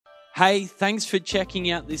Hey, thanks for checking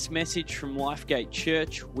out this message from Lifegate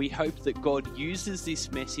Church. We hope that God uses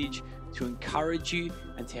this message to encourage you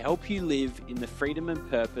and to help you live in the freedom and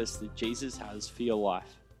purpose that Jesus has for your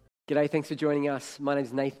life. G'day, thanks for joining us. My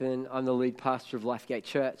name's Nathan. I'm the lead pastor of Lifegate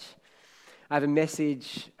Church. I have a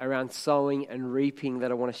message around sowing and reaping that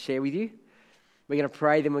I want to share with you. We're going to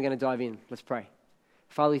pray, then we're going to dive in. Let's pray.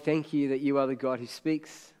 Father, we thank you that you are the God who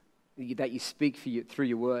speaks, that you speak through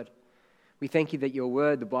your word. We thank you that your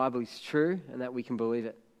word, the Bible, is true and that we can believe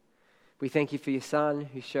it. We thank you for your Son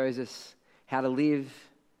who shows us how to live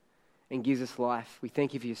and gives us life. We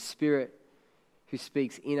thank you for your Spirit who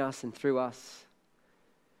speaks in us and through us,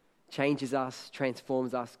 changes us,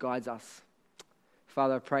 transforms us, guides us.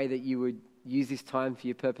 Father, I pray that you would use this time for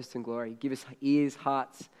your purpose and glory. Give us ears,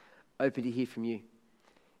 hearts open to hear from you.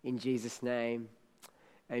 In Jesus' name,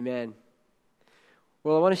 amen.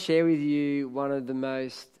 Well, I want to share with you one of the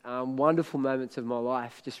most wonderful moments of my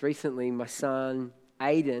life. Just recently, my son,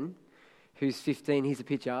 Aiden, who's 15, he's a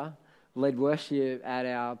picture, led worship at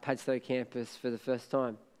our Padstow campus for the first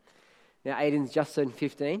time. Now, Aiden's just turned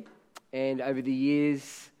 15, and over the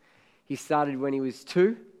years, he started when he was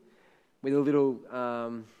 2 with a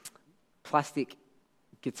little plastic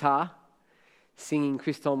guitar, singing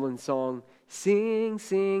Chris Tomlin's song, "Sing,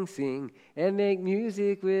 sing, sing, and make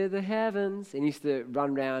music with the heavens." And he used to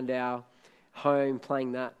run around our home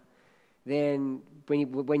playing that. Then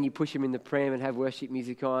when you push him in the pram and have worship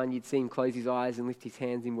music on, you'd see him close his eyes and lift his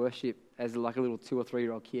hands in worship as like a little 2 or 3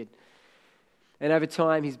 year old kid. And over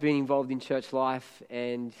time, he's been involved in church life,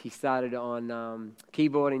 and he started on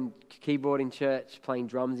keyboard in church, playing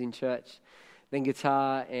drums in church, then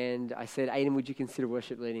guitar. And I said, "Aiden, would you consider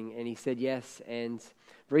worship leading?" And he said yes. And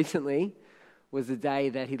recently was the day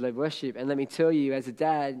that he led worship. And let me tell you, as a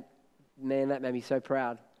dad, man, that made me so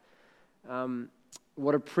proud.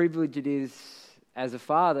 What a privilege it is as a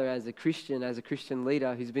father, as a Christian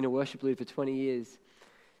leader who's been a worship leader for 20 years,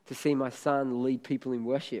 to see my son lead people in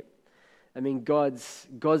worship. I mean, God's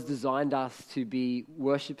designed us to be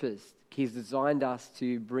worshipers. He's designed us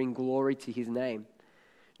to bring glory to his name,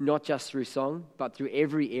 not just through song, but through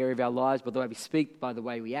every area of our lives, by the way we speak, by the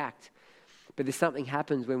way we act. But there's something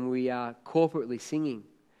happens when we are corporately singing.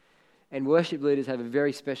 And worship leaders have a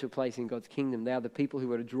very special place in God's kingdom. They are the people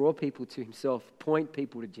who are to draw people to himself, point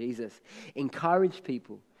people to Jesus, encourage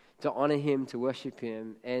people to honor him, to worship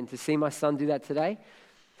him. And to see my son do that today,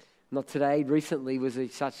 not today, recently, was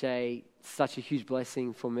such a huge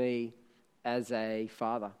blessing for me as a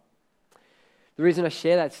father. The reason I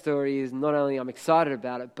share that story is not only I'm excited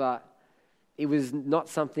about it, but it was not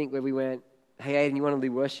something where we went, "Hey, Aiden, you want to lead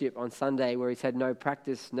worship on Sunday," where he's had no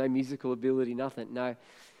practice, no musical ability, nothing. No,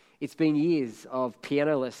 it's been years of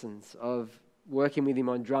piano lessons, of working with him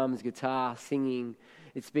on drums, guitar, singing.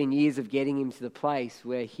 It's been years of getting him to the place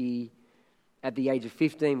where he, at the age of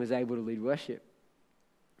 15, was able to lead worship.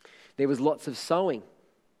 There was lots of sowing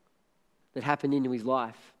that happened into his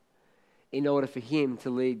life in order for him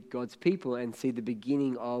to lead God's people and see the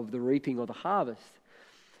beginning of the reaping or the harvest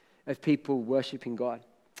of people worshiping God.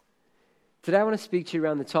 Today I want to speak to you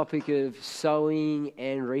around the topic of sowing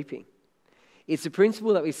and reaping. It's a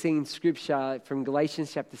principle that we see in Scripture from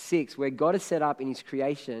Galatians chapter 6, where God has set up in his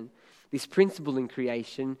creation this principle in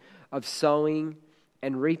creation of sowing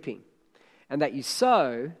and reaping, and that you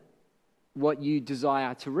sow what you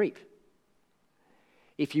desire to reap.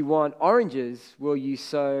 If you want oranges, well, you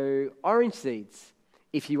sow orange seeds.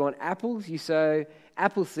 If you want apples, you sow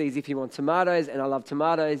apple seeds. If you want tomatoes, and I love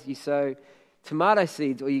tomatoes, you sow tomato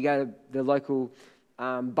seeds, or you go to the local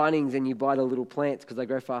Bunnings and you buy the little plants because they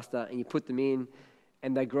grow faster, and you put them in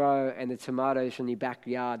and they grow, and the tomatoes from your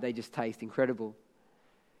backyard, they just taste incredible.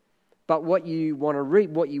 But what you want to reap,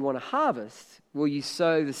 what you want to harvest, well, you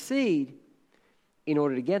sow the seed in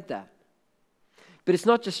order to get that. But it's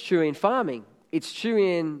not just true in farming. It's true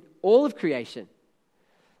in all of creation.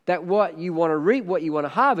 That what you want to reap, what you want to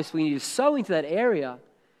harvest, we need to sow into that area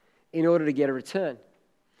in order to get a return.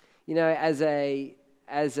 You know, as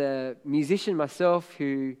a musician myself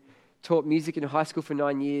who taught music in high school for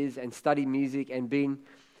 9 years and studied music and been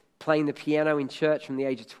playing the piano in church from the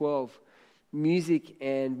age of 12, music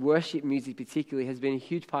and worship music particularly has been a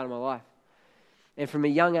huge part of my life. And from a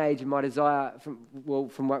young age, my desire, from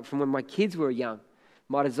when my kids were young,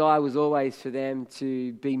 my desire was always for them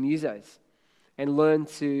to be musos and learn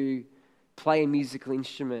to play a musical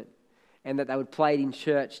instrument, and that they would play it in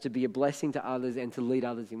church to be a blessing to others and to lead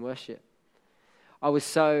others in worship. I was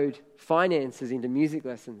sowed finances into music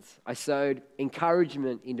lessons. I sowed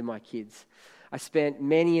encouragement into my kids. I spent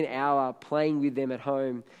many an hour playing with them at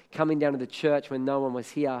home, coming down to the church when no one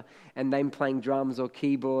was here, and them playing drums or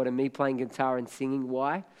keyboard and me playing guitar and singing.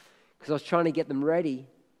 Why? because I was trying to get them ready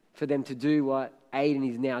for them to do what Aiden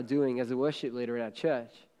is now doing as a worship leader at our church.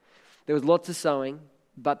 There was lots of sowing,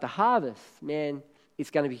 but the harvest, man, it's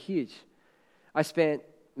going to be huge. I spent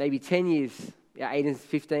maybe 10 years, Aiden's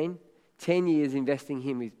 15, 10 years investing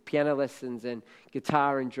him with piano lessons and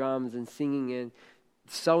guitar and drums and singing and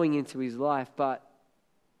sowing into his life. But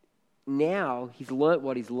now he's learnt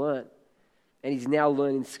what he's learnt, and he's now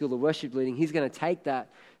learning the skill of worship leading. He's going to take that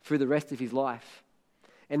through the rest of his life.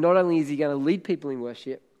 And not only is he going to lead people in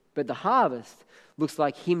worship, but the harvest looks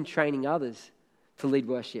like him training others to lead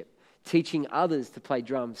worship, teaching others to play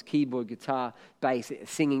drums, keyboard, guitar, bass,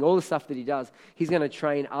 singing, all the stuff that he does. He's going to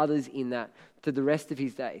train others in that for the rest of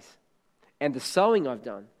his days. And the sowing I've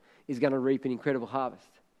done is going to reap an incredible harvest.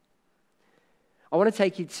 I want to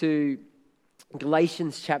take you to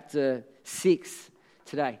Galatians chapter 6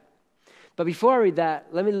 today. But before I read that,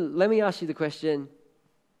 let me ask you the question,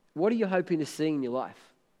 what are you hoping to see in your life?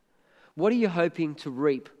 What are you hoping to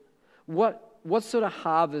reap? What sort of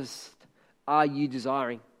harvest are you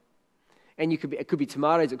desiring? And it could be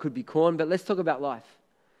tomatoes, it could be corn, but let's talk about life.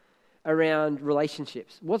 Around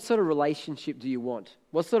relationships. What sort of relationship do you want?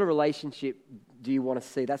 What sort of relationship do you want to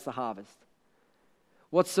see? That's the harvest.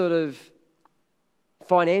 What sort of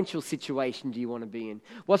financial situation do you want to be in?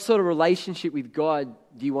 What sort of relationship with God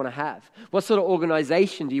do you want to have? What sort of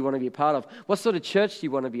organization do you want to be a part of? What sort of church do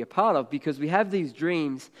you want to be a part of? Because we have these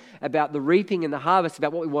dreams about the reaping and the harvest,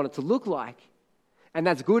 about what we want it to look like. And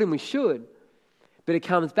that's good, and we should. But it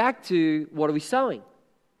comes back to, what are we sowing?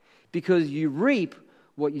 Because you reap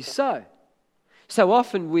what you sow. So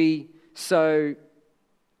often we sow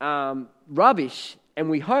rubbish and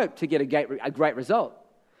we hope to get a great result.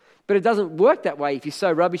 But it doesn't work that way. If you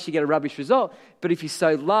sow rubbish, you get a rubbish result. But if you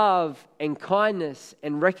sow love and kindness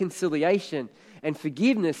and reconciliation and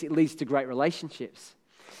forgiveness, it leads to great relationships.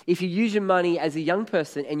 If you use your money as a young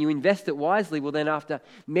person and you invest it wisely, well then after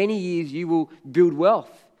many years you will build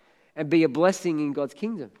wealth and be a blessing in God's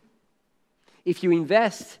kingdom. If you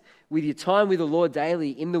invest with your time with the Lord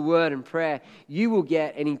daily in the Word and prayer, you will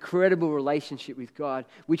get an incredible relationship with God,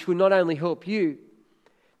 which will not only help you,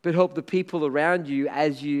 but help the people around you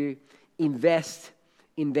as you invest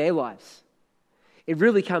in their lives. It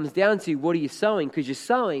really comes down to, what are you sowing? Because your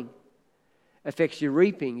sowing affects your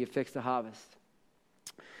reaping, it affects the harvest.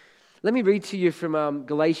 Let me read to you from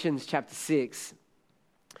Galatians chapter 6.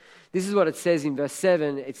 This is what it says in verse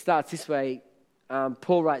 7. It starts this way.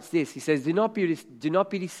 Paul writes this. He says, Do not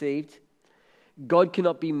be deceived. God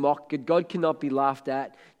cannot be mocked. God cannot be laughed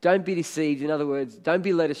at. Don't be deceived. In other words, don't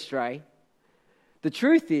be led astray. The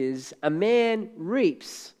truth is, a man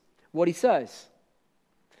reaps what he sows.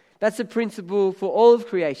 That's a principle for all of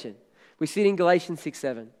creation. We see it in Galatians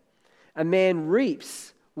 6:7. A man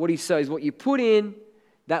reaps what he sows. What you put in,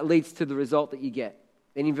 that leads to the result that you get.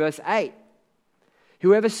 Then in verse 8,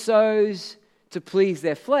 whoever sows to please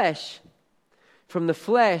their flesh, from the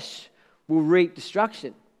flesh will reap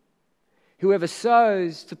destruction. Whoever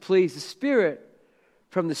sows to please the Spirit,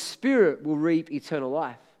 from the Spirit will reap eternal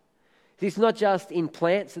life. It's not just in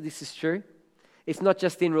plants that this is true. It's not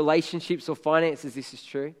just in relationships or finances this is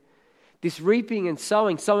true. This reaping and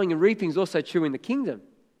sowing and reaping is also true in the kingdom.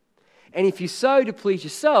 And if you sow to please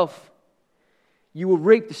yourself, you will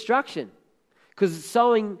reap destruction. Because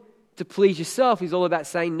sowing to please yourself is all about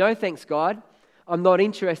saying, no thanks, God. I'm not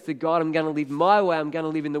interested, God. I'm going to live my way. I'm going to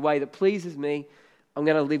live in the way that pleases me. I'm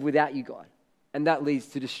going to live without you, God. And that leads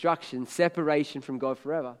to destruction, separation from God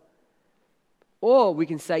forever. Or we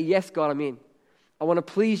can say, yes, God, I'm in. I want to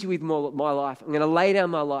please you with my life. I'm going to lay down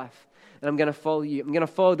my life and I'm going to follow you. I'm going to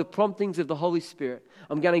follow the promptings of the Holy Spirit.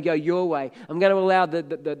 I'm going to go your way. I'm going to allow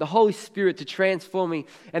the Holy Spirit to transform me,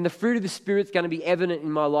 and the fruit of the Spirit is going to be evident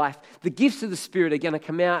in my life. The gifts of the Spirit are going to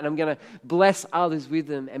come out, and I'm going to bless others with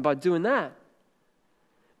them. And by doing that,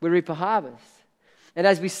 we reap a harvest. And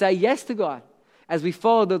as we say yes to God, as we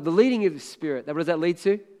follow the leading of the Spirit, what does that lead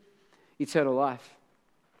to? Eternal life.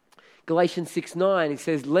 Galatians 6:9, it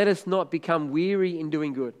says, let us not become weary in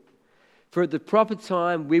doing good, for at the proper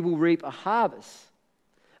time we will reap a harvest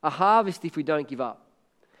if we don't give up.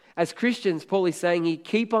 As Christians, Paul is saying here,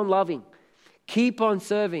 keep on loving, keep on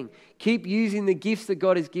serving, keep using the gifts that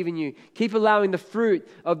God has given you, keep allowing the fruit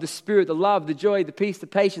of the Spirit, the love, the joy, the peace, the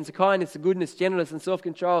patience, the kindness, the goodness, gentleness, and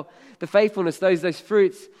self-control, the faithfulness, those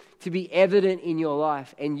fruits to be evident in your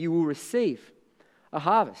life, and you will receive a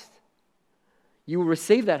harvest. You will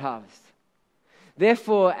receive that harvest.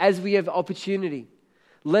 Therefore, as we have opportunity,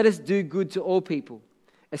 let us do good to all people,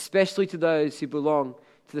 especially to those who belong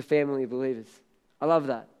to the family of believers. I love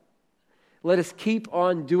that. Let us keep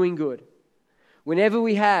on doing good whenever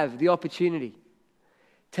we have the opportunity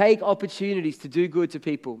Take opportunities to do good to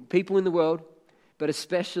people in the world, but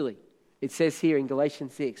especially, it says here in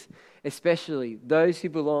Galatians 6, especially those who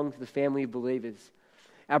belong to the family of believers.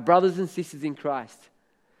 Our brothers and sisters in Christ,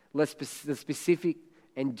 let's be specific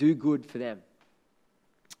and do good for them.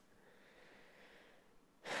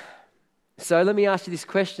 So let me ask you this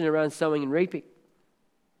question around sowing and reaping.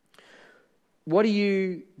 What are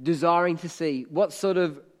you desiring to see? What sort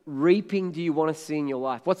of reaping do you want to see in your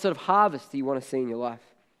life? What sort of harvest do you want to see in your life?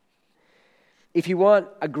 If you want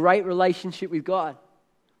a great relationship with God,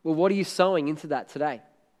 well, what are you sowing into that today?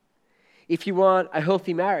 If you want a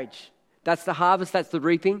healthy marriage, that's the harvest, that's the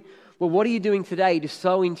reaping. Well, what are you doing today to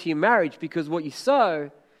sow into your marriage? Because what you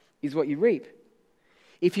sow is what you reap.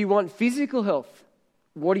 If you want physical health,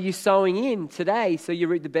 what are you sowing in today so you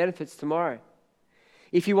reap the benefits tomorrow?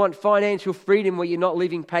 If you want financial freedom where you're not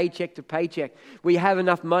living paycheck to paycheck, where you have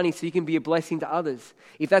enough money so you can be a blessing to others,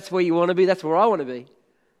 if that's where you want to be, that's where I want to be.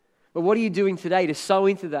 But what are you doing today to sow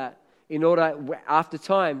into that in order, after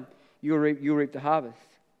time, you'll reap the harvest?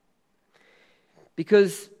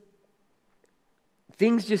 Because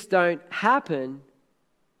things just don't happen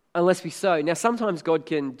unless we sow. Now, sometimes God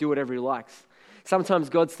can do whatever He likes. Sometimes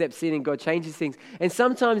God steps in and God changes things. And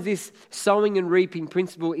sometimes this sowing and reaping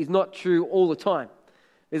principle is not true all the time.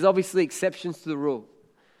 There's obviously exceptions to the rule.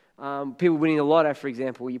 People winning the lotto, for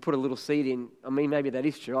example, you put a little seed in. I mean, maybe that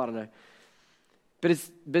is true, I don't know.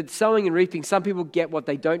 But sowing and reaping, some people get what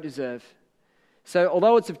they don't deserve. So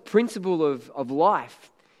although it's a principle of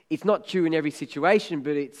life, it's not true in every situation,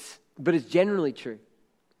 but it's generally true.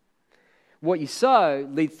 What you sow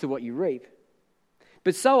leads to what you reap.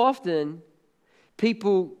 But so often,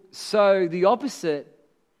 people sow the opposite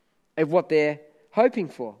of what they're hoping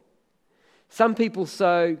for. Some people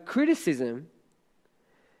sow criticism,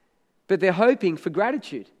 but they're hoping for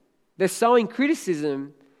gratitude. They're sowing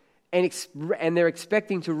criticism and they're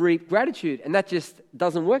expecting to reap gratitude, and that just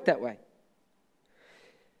doesn't work that way.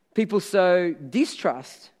 People sow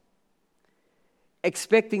distrust,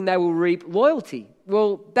 expecting they will reap loyalty.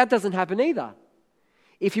 Well, that doesn't happen either.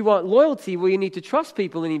 If you want loyalty, well, you need to trust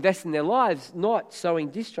people and invest in their lives, not sowing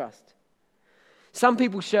distrust. Some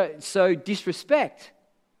people sow disrespect,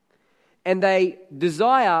 and they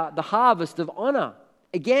desire the harvest of honor.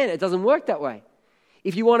 Again, it doesn't work that way.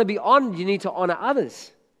 If you want to be honored, you need to honor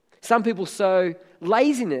others. Some people sow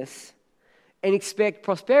laziness and expect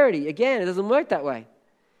prosperity. Again, it doesn't work that way.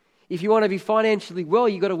 If you want to be financially well,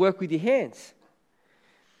 you've got to work with your hands.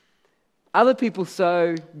 Other people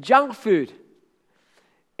sow junk food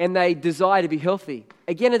and they desire to be healthy.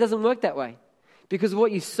 Again, it doesn't work that way. Because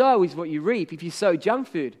what you sow is what you reap. If you sow junk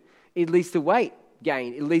food, it leads to weight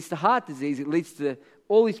gain. It leads to heart disease. It leads to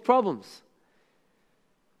all these problems.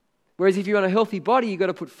 Whereas if you want a healthy body, you've got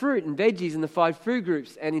to put fruit and veggies in the 5 food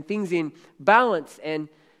groups and in things in balance and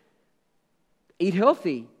eat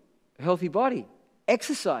healthy, a healthy body.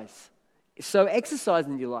 Exercise. So exercise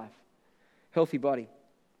in your life. Healthy body.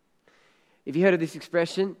 If you heard of this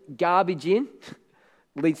expression, garbage in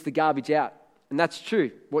leads to garbage out. And that's true.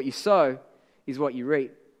 What you sow is what you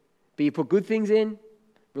reap. But you put good things in,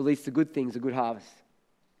 release the good things, a good harvest.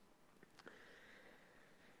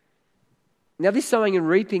 Now, this sowing and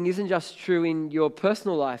reaping isn't just true in your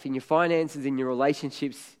personal life, in your finances, in your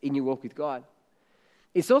relationships, in your walk with God.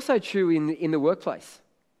 It's also true in the workplace.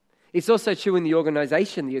 It's also true in the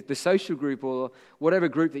organization, the social group, or whatever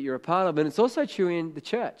group that you're a part of. And it's also true in the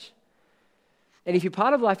church. And if you're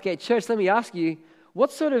part of Lifegate Church, let me ask you,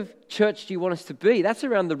 what sort of church do you want us to be? That's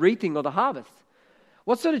around the reaping or the harvest.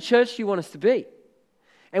 What sort of church do you want us to be?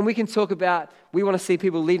 And we can talk about, we want to see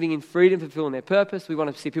people living in freedom, fulfilling their purpose. We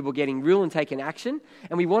want to see people getting real and taking action.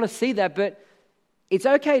 And we want to see that, but it's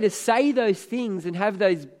okay to say those things and have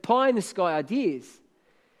those pie-in-the-sky ideas.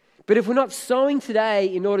 But if we're not sowing today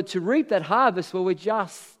in order to reap that harvest, well, we're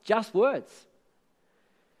just words.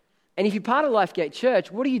 And if you're part of Lifegate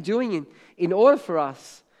Church, what are you doing in order for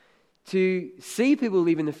us to see people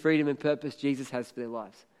live in the freedom and purpose Jesus has for their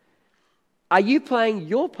lives? Are you playing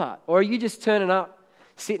your part? Or are you just turning up,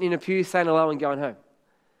 sitting in a pew, saying hello and going home?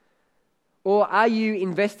 Or are you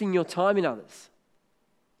investing your time in others?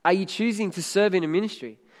 Are you choosing to serve in a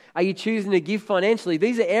ministry? Are you choosing to give financially?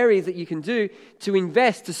 These are areas that you can do to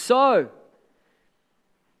invest, to sow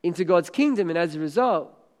into God's kingdom, and as a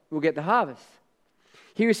result, we'll get the harvest.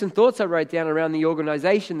 Here are some thoughts I wrote down around the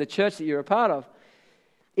organization, the church that you're a part of.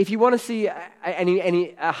 If you want to see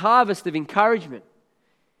a harvest of encouragement,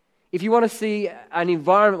 if you want to see an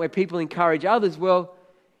environment where people encourage others, well,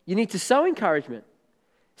 you need to sow encouragement.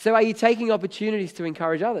 So are you taking opportunities to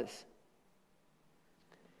encourage others?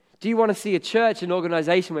 Do you want to see a church, an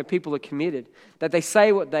organization where people are committed, that they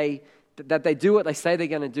say what they that they do what they say they're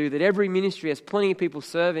going to do, that every ministry has plenty of people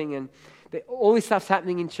serving, and that all this stuff's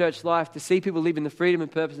happening in church life to see people live in the freedom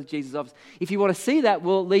and purpose of Jesus' office. If you want to see that,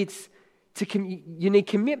 well, it leads to you need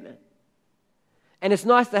commitment. And it's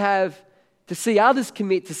nice to see others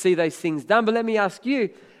commit to see those things done. But let me ask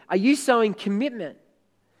you, are you sowing commitment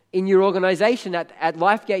in your organization at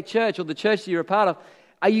Lifegate Church or the church that you're a part of?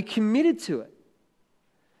 Are you committed to it?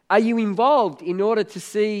 Are you involved in order to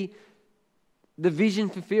see the vision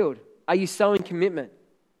fulfilled? Are you sowing commitment?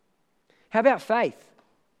 How about faith?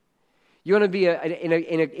 You want to be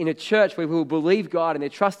in a church where people believe God and they're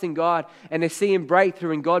trusting God and they're seeing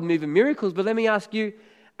breakthrough and God moving miracles. But let me ask you,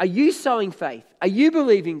 are you sowing faith? Are you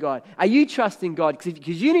believing God? Are you trusting God?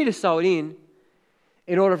 Because you need to sow it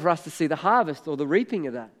in order for us to see the harvest or the reaping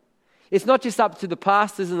of that. It's not just up to the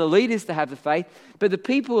pastors and the leaders to have the faith, but the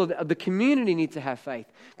people of the community need to have faith.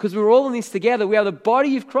 Because we're all in this together. We are the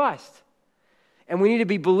body of Christ. And we need to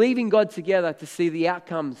be believing God together to see the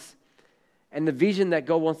outcomes and the vision that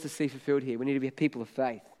God wants to see fulfilled here. We need to be a people of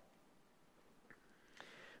faith.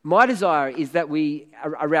 My desire is that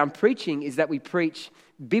around preaching, is that we preach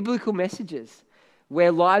biblical messages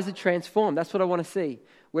where lives are transformed. That's what I want to see.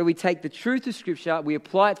 Where we take the truth of Scripture, we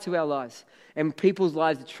apply it to our lives, and people's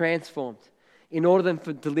lives are transformed in order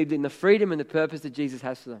for them to live in the freedom and the purpose that Jesus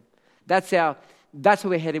has for them. That's where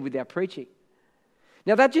we're headed with our preaching.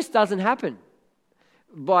 Now, that just doesn't happen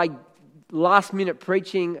by last-minute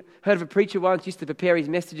preaching. Heard of a preacher once used to prepare his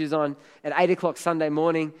messages at 8 o'clock Sunday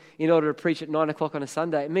morning in order to preach at 9 o'clock on a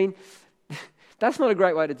Sunday. I mean, that's not a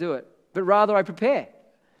great way to do it. But rather, I prepare.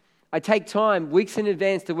 I take time, weeks in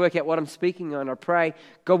advance, to work out what I'm speaking on. I pray,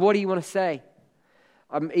 God, what do you want to say?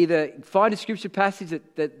 I'm either find a scripture passage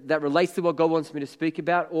that relates to what God wants me to speak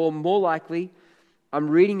about, or more likely, I'm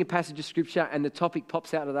reading a passage of scripture and the topic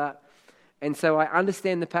pops out of that. And so I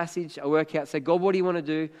understand the passage, I work out, say, God, what do you want to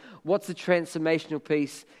do? What's the transformational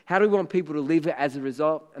piece? How do we want people to live as a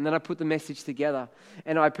result? And then I put the message together.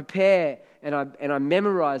 And I prepare and I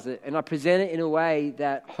memorize it and I present it in a way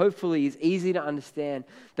that hopefully is easy to understand,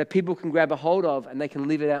 that people can grab a hold of and they can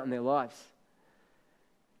live it out in their lives.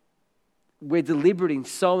 We're deliberate in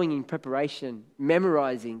sowing in preparation,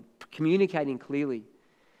 memorizing, communicating clearly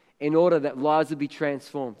in order that lives will be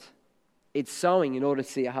transformed. It's sowing in order to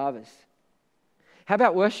see a harvest. How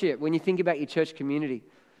about worship? When you think about your church community,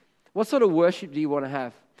 what sort of worship do you want to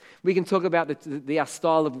have? We can talk about our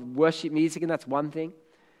style of worship music, and that's one thing.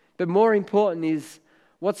 But more important is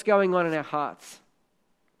what's going on in our hearts.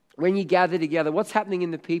 When you gather together, what's happening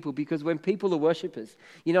in the people? Because when people are worshipers,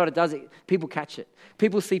 you know what it does? People catch it.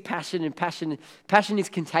 People see passion, and passion is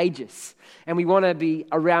contagious. And we want to be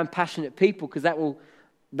around passionate people because that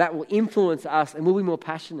will influence us and we'll be more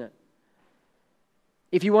passionate.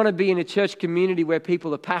 If you want to be in a church community where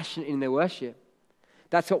people are passionate in their worship,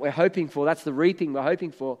 that's what we're hoping for. That's the reaping we're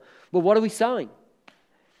hoping for. Well, what are we sowing?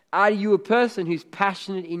 Are you a person who's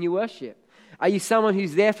passionate in your worship? Are you someone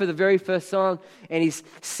who's there for the very first song and is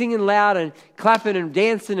singing loud and clapping and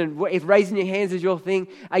dancing, and if raising your hands is your thing?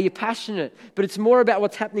 Are you passionate? But it's more about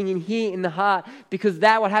what's happening in here in the heart, because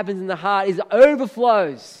what happens in the heart is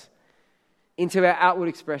overflows into our outward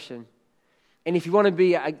expression. And if you want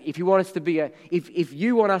us to be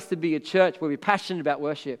a church where we're passionate about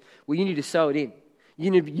worship, well, you need to sow it in.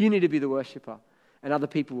 You need to be the worshiper, and other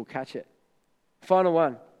people will catch it. Final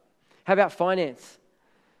one. How about finance?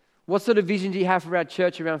 What sort of vision do you have for our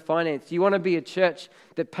church around finance? Do you want to be a church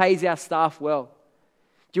that pays our staff well?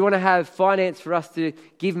 Do you want to have finance for us to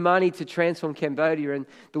give money to Transform Cambodia and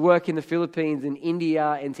the work in the Philippines and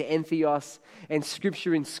India and to Entheos and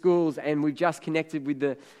scripture in schools? And we've just connected with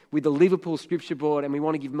the Liverpool Scripture Board, and we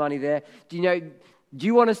want to give money there. Do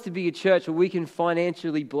you want us to be a church where we can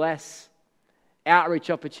financially bless outreach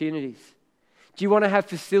opportunities? Do you want to have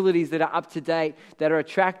facilities that are up to date, that are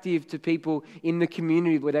attractive to people in the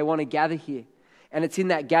community where they want to gather here? And it's in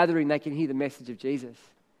that gathering they can hear the message of Jesus.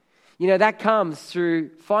 That comes through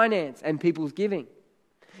finance and people's giving.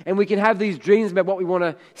 And we can have these dreams about what we want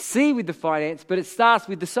to see with the finance, but it starts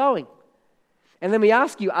with the sowing. And let me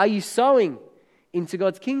ask you, are you sowing into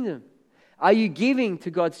God's kingdom? Are you giving to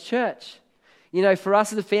God's church? For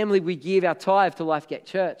us as a family, we give our tithe to Lifegate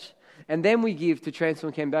Church. And then we give to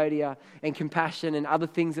Transform Cambodia and Compassion and other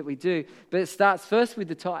things that we do. But it starts first with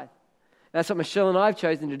the tithe. That's what Michelle and I have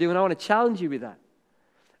chosen to do, and I want to challenge you with that.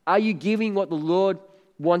 Are you giving what the Lord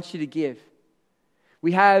wants you to give?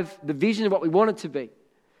 We have the vision of what we want it to be,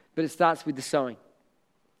 but it starts with the sowing.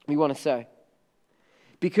 We want to sow.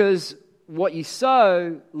 Because what you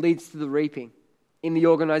sow leads to the reaping in the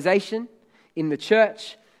organization, in the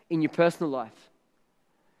church, in your personal life.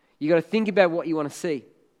 You've got to think about what you want to see.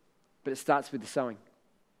 But it starts with the sowing.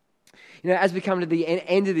 As we come to the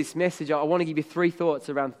end of this message, I want to give you 3 thoughts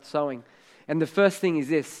around sowing. And the first thing is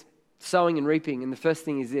this, sowing and reaping. And the first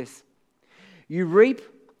thing is this: you reap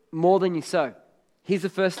more than you sow. Here's the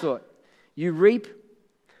first thought. You reap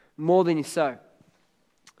more than you sow.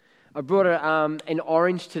 I brought an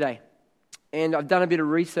orange today. And I've done a bit of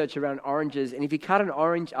research around oranges. And if you cut an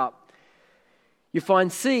orange up, you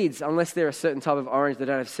find seeds, unless they're a certain type of orange that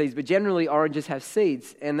don't have seeds. But generally, oranges have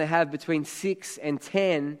seeds. And they have between 6 and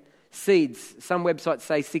 10 seeds. Some websites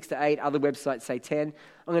say 6 to 8, other websites say 10.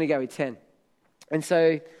 I'm going to go with 10. And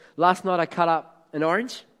so last night I cut up an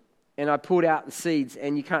orange and I pulled out the seeds,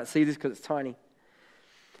 and you can't see this because it's tiny.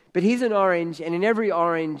 But here's an orange, and in every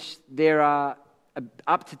orange there are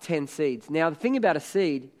up to 10 seeds. Now the thing about a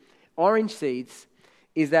seed, orange seeds,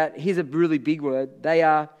 is that, here's a really big word, they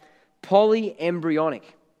are polyembryonic.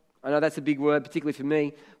 I know that's a big word, particularly for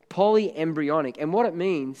me. Polyembryonic. And what it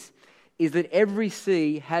means is that every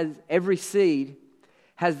seed has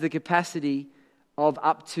the capacity of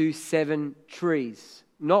up to 7 trees.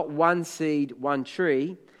 Not one seed, one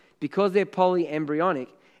tree. Because they're polyembryonic,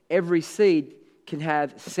 every seed can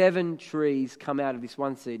have 7 trees come out of this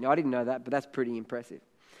one seed. Now, I didn't know that, but that's pretty impressive.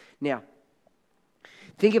 Now,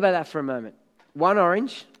 think about that for a moment. 1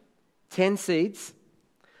 orange, 10 seeds,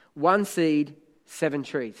 1 seed, 7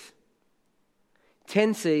 trees.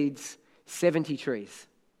 10 seeds, 70 trees.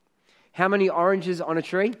 How many oranges on a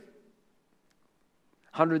tree?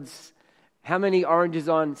 Hundreds. How many oranges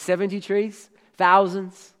on 70 trees?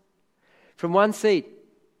 Thousands. From 1 seed.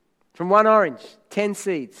 From 1 orange, 10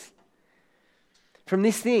 seeds. From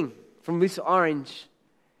this orange,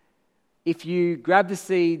 if you grab the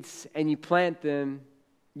seeds and you plant them,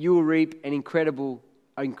 you will reap an incredible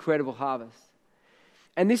harvest.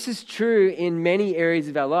 And this is true in many areas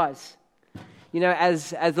of our lives.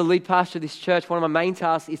 As the lead pastor of this church, one of my main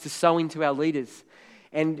tasks is to sow into our leaders.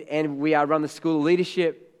 And we run the School of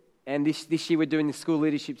Leadership, and this year we're doing the School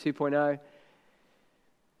Leadership 2.0.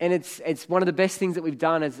 And it's one of the best things that we've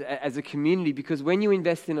done as a community, because when you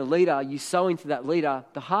invest in a leader, you sow into that leader,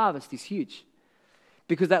 the harvest is huge.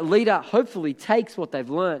 Because that leader hopefully takes what they've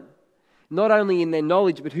learned, not only in their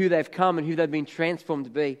knowledge, but who they've come and who they've been transformed to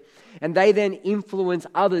be. And they then influence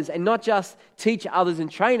others, and not just teach others and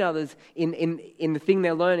train others in the thing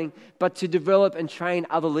they're learning, but to develop and train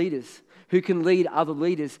other leaders who can lead other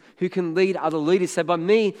leaders, who can lead other leaders. So by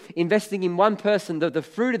me investing in one person, the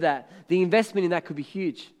fruit of that, the investment in that could be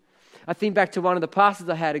huge. I think back to one of the pastors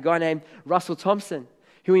I had, a guy named Russell Thompson,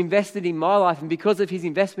 who invested in my life. And because of his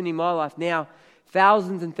investment in my life, now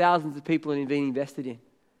thousands and thousands of people have been invested in,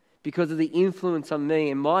 because of the influence on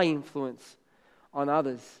me and my influence on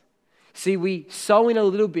others. See, we sow in a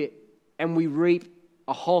little bit and we reap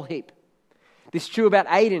a whole heap. This is true about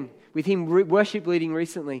Aiden, with him worship leading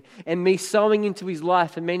recently, and me sowing into his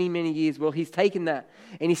life for many, many years. Well, he's taken that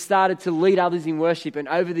and he started to lead others in worship. And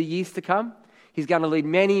over the years to come, he's going to lead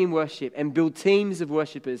many in worship and build teams of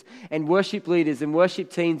worshipers and worship leaders and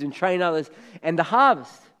worship teams and train others. And the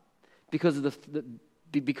harvest, because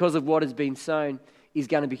of what has been sown, is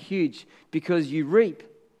going to be huge, because you reap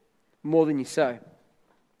more than you sow.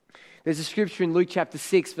 There's a scripture in Luke chapter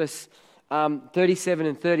 6, verse 37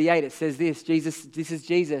 and 38. It says this is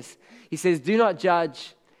Jesus. He says, "Do not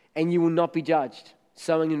judge and you will not be judged,"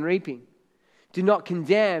 sowing and reaping. "Do not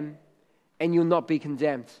condemn and you'll not be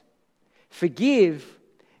condemned. Forgive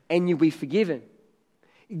and you'll be forgiven.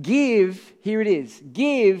 Give," here it is,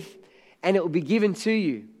 "give and it will be given to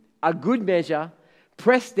you. A good measure,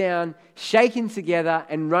 pressed down, shaken together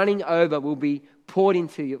and running over will be poured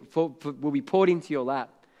into your lap.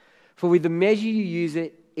 For with the measure you use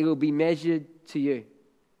it will be measured to you."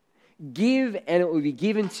 Give and it will be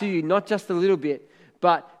given to you, not just a little bit,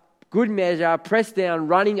 but good measure, pressed down,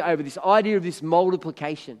 running over, this idea of this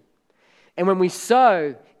multiplication. And when we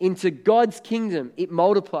sow into God's kingdom, it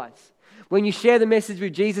multiplies. When you share the message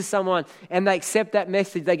with Jesus, someone, and they accept that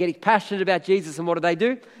message, they get passionate about Jesus, and what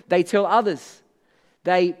do? They tell others.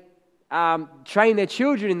 They train their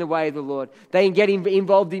children in the way of the Lord. They get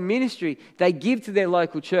involved in ministry. They give to their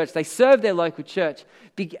local church. They serve their local church.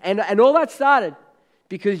 And all that started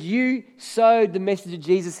because you sowed the message of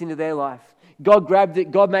Jesus into their life. God grabbed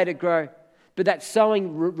it. God made it grow. But that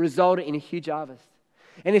sowing resulted in a huge harvest.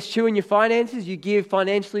 And it's true in your finances. You give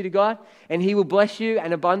financially to God, and He will bless you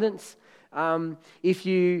in abundance. If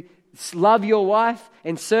you love your wife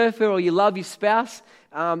and serve her, or you love your spouse,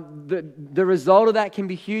 the result of that can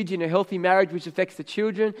be huge in a healthy marriage, which affects the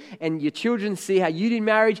children, and your children see how you did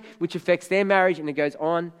marriage, which affects their marriage, and it goes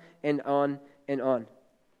on and on and on.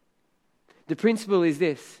 The principle is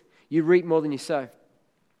this: you reap more than you sow.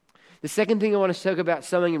 The second thing I want to talk about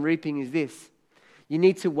sowing and reaping is this: You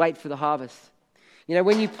need to wait for the harvest. You know,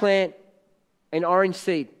 when you plant an orange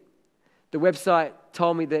seed, the website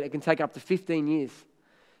told me that it can take up to 15 years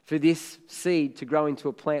for this seed to grow into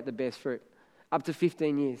a plant that bears fruit. Up to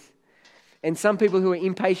 15 years. And some people who are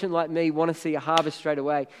impatient like me want to see a harvest straight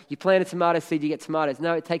away. You plant a tomato seed, you get tomatoes.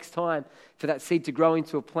 No, it takes time for that seed to grow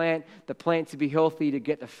into a plant, the plant to be healthy, to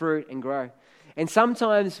get the fruit and grow. And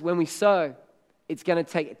sometimes when we sow, it's going to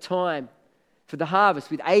take time for the harvest.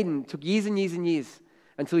 With Aiden, it took years and years and years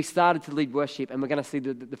until he started to lead worship, and we're going to see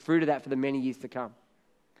the fruit of that for the many years to come.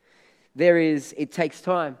 It takes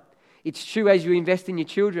time. It's true as you invest in your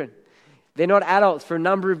children. They're not adults for a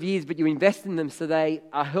number of years, but you invest in them so they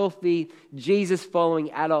are healthy,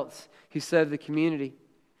 Jesus-following adults who serve the community.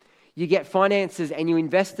 You get finances and you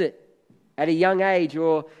invest it at a young age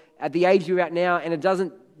or at the age you're at now, and it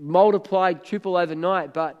doesn't multiply, triple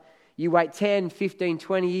overnight, but you wait 10, 15,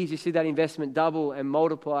 20 years, you see that investment double and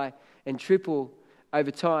multiply and triple over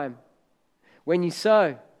time. When you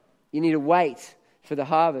sow, you need to wait for the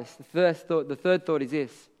harvest. The third thought is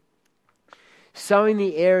this. Sow in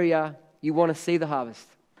the area you want to see the harvest.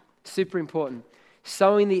 Super important.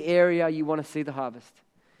 Sow in the area you want to see the harvest.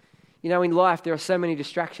 You know, in life, there are so many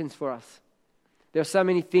distractions for us. There are so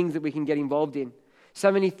many things that we can get involved in.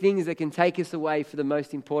 So many things that can take us away from the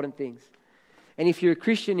most important things. And if you're a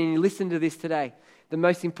Christian and you listen to this today, the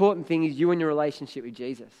most important thing is you and your relationship with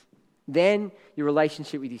Jesus. Then your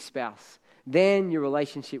relationship with your spouse. Then your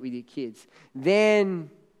relationship with your kids. Then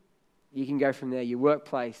you can go from there, your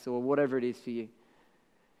workplace or whatever it is for you.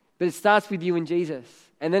 But it starts with you and Jesus.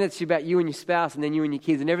 And then it's about you and your spouse, and then you and your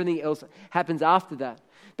kids, and everything else happens after that.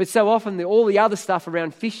 But so often, all the other stuff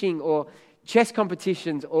around fishing or chess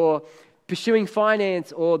competitions or pursuing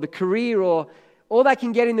finance or the career or all that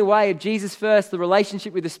can get in the way of Jesus first, the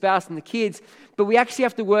relationship with the spouse and the kids. But we actually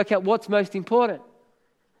have to work out what's most important.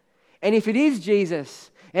 And if it is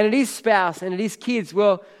Jesus, and it is spouse, and it is kids,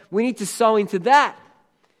 well, we need to sow into that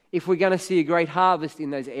if we're going to see a great harvest in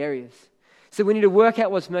those areas. So we need to work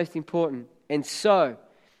out what's most important and sow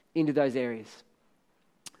into those areas.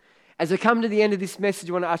 As I come to the end of this message,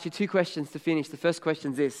 I want to ask you two questions to finish. The first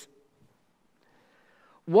question is this.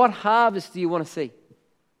 What harvest do you want to see?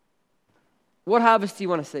 What harvest do you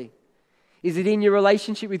want to see? Is it in your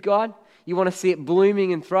relationship with God? You want to see it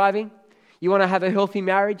blooming and thriving? You want to have a healthy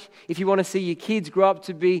marriage? If you want to see your kids grow up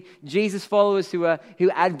to be Jesus followers who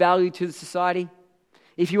add value to the society?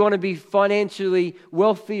 If you want to be financially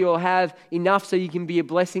wealthy or have enough so you can be a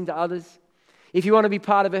blessing to others? If you want to be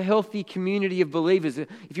part of a healthy community of believers,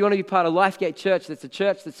 if you want to be part of Lifegate Church, that's a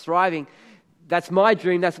church that's thriving, that's my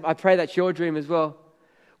dream. I pray that's your dream as well.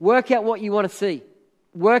 Work out what you want to see.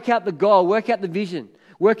 Work out the goal. Work out the vision.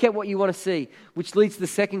 Work out what you want to see, which leads to the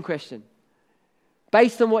second question.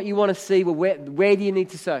 Based on what you want to see, well, where do you need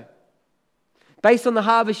to sow? Based on the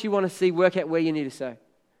harvest you want to see, work out where you need to sow.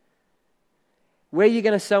 Where are you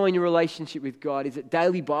going to sow in your relationship with God? Is it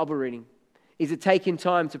daily Bible reading? Is it taking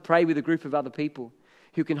time to pray with a group of other people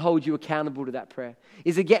who can hold you accountable to that prayer?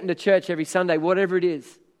 Is it getting to church every Sunday? Whatever it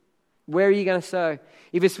is, where are you going to sow?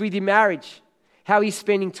 If it's with your marriage, how are you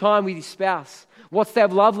spending time with your spouse? What's their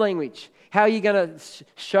love language? How are you going to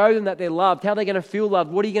show them that they're loved? How are they going to feel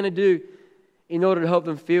loved? What are you going to do in order to help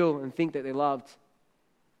them feel and think that they're loved?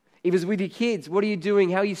 If it's with your kids, what are you doing?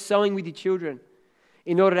 How are you sowing with your children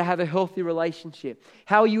in order to have a healthy relationship?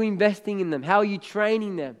 How are you investing in them? How are you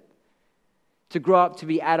training them to grow up to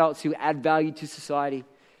be adults who add value to society,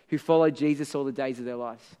 who follow Jesus all the days of their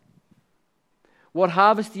lives? What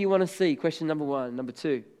harvest do you want to see? Question number one. Number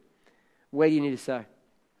two, where do you need to sow?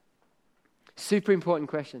 Super important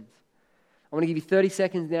questions. I want to give you 30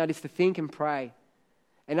 seconds now just to think and pray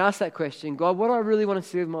and ask that question. God, what do I really want to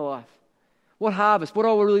see with my life? What harvest? What do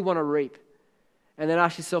I really want to reap? And then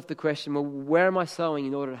ask yourself the question, well, where am I sowing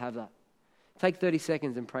in order to have that? Take 30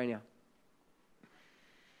 seconds and pray now.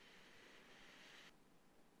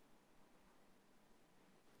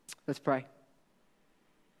 Let's pray.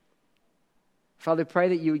 Father, pray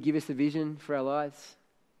that you would give us a vision for our lives,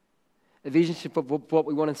 a vision for what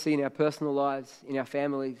we want to see in our personal lives, in our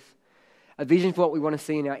families, a vision for what we want to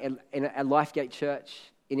see in our Lifegate Church,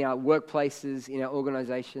 in our workplaces, in our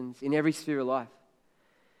organizations, in every sphere of life.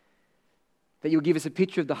 That you'll give us a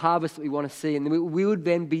picture of the harvest that we want to see, and we would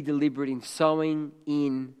then be deliberate in sowing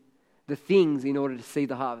in the things in order to see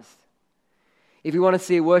the harvest. If you want to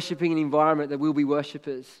see a worshiping environment, that we'll be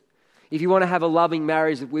worshipers. If you want to have a loving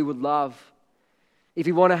marriage, that we would love. If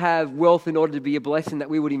you want to have wealth in order to be a blessing, that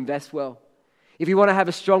we would invest well. If you want to have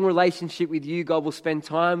a strong relationship with you, God will spend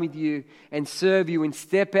time with you and serve you and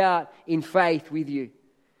step out in faith with you.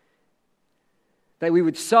 That we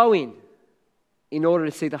would sow in order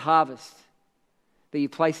to see the harvest that you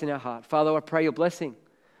place in our heart. Father, I pray your blessing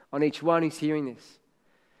on each one who's hearing this.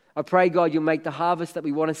 I pray, God, you'll make the harvest that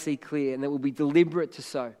we want to see clear and that we'll be deliberate to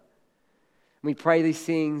sow. And we pray these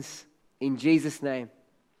things in Jesus' name.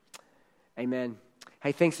 Amen.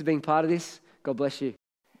 Hey, thanks for being part of this. God bless you.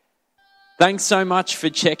 Thanks so much for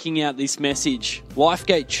checking out this message.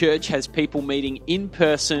 Lifegate Church has people meeting in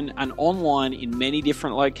person and online in many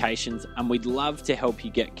different locations, and we'd love to help you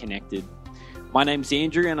get connected. My name's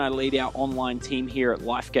Andrew, and I lead our online team here at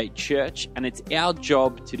Lifegate Church, and it's our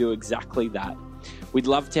job to do exactly that. We'd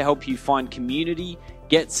love to help you find community,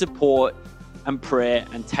 get support and prayer,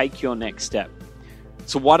 and take your next step.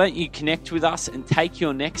 So why don't you connect with us and take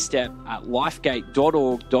your next step at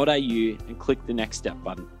lifegate.org.au and click the next step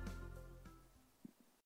button.